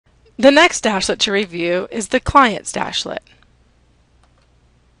The next Dashlet to review is the Client's Dashlet.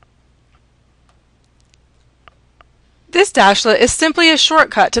 This Dashlet is simply a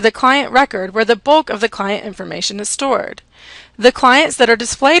shortcut to the client record where the bulk of the client information is stored. The clients that are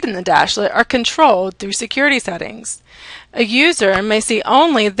displayed in the Dashlet are controlled through security settings. A user may see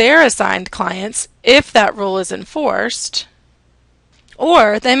only their assigned clients if that rule is enforced,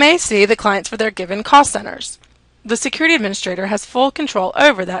 or they may see the clients for their given call centers. The security administrator has full control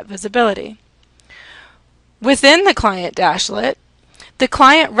over that visibility. Within the Client Dashlet, the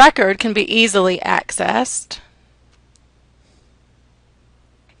client record can be easily accessed,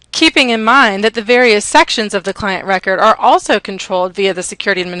 keeping in mind that the various sections of the client record are also controlled via the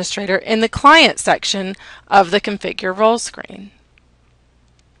security administrator in the Client section of the Configure Role screen.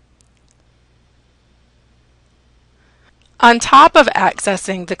 On top of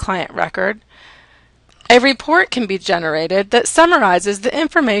accessing the client record, a report can be generated that summarizes the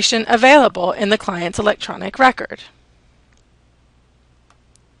information available in the client's electronic record.